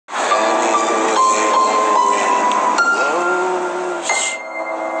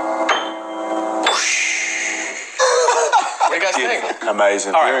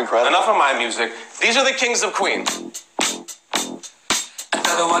Amazing. All right, You're incredible. enough of my music. These are the Kings of Queen.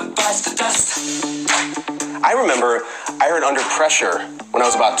 Another one bites the dust. I remember I heard Under Pressure when I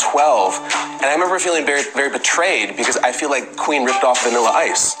was about 12, and I remember feeling very, very betrayed because I feel like Queen ripped off Vanilla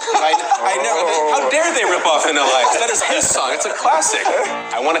Ice. I never, how dare they rip off Vanilla Ice? That is his song. It's a classic.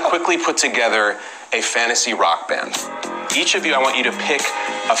 I want to quickly put together a fantasy rock band. Each of you, I want you to pick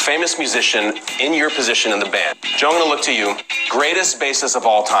a famous musician in your position in the band. Joe, I'm going to look to you. Greatest bassist of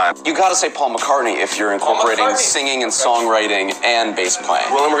all time. You got to say Paul McCartney if you're incorporating singing and songwriting and bass playing.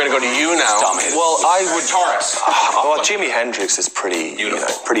 Well, then we're going to go to you now. Tell me. Well, I would... Taurus. Well, Jimi Hendrix is pretty,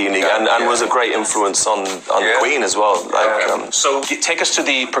 pretty unique, Yeah, and was a great influence on Queen as well. Like, So take us to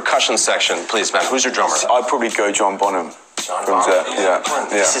the percussion section, please, man. Who's your drummer? I'd probably go John Bonham.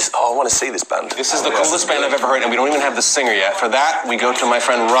 This is, I want to see this band. This is the coolest band I've ever heard, and we don't even have the singer yet. For that, we go to my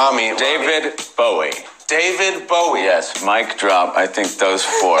friend Rami. David Bowie. David Bowie. Yes, mic drop. I think those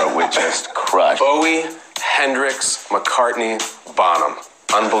four would just crush. Bowie, Hendrix, McCartney, Bonham.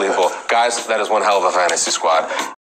 Unbelievable. Guys, that is one hell of a fantasy squad.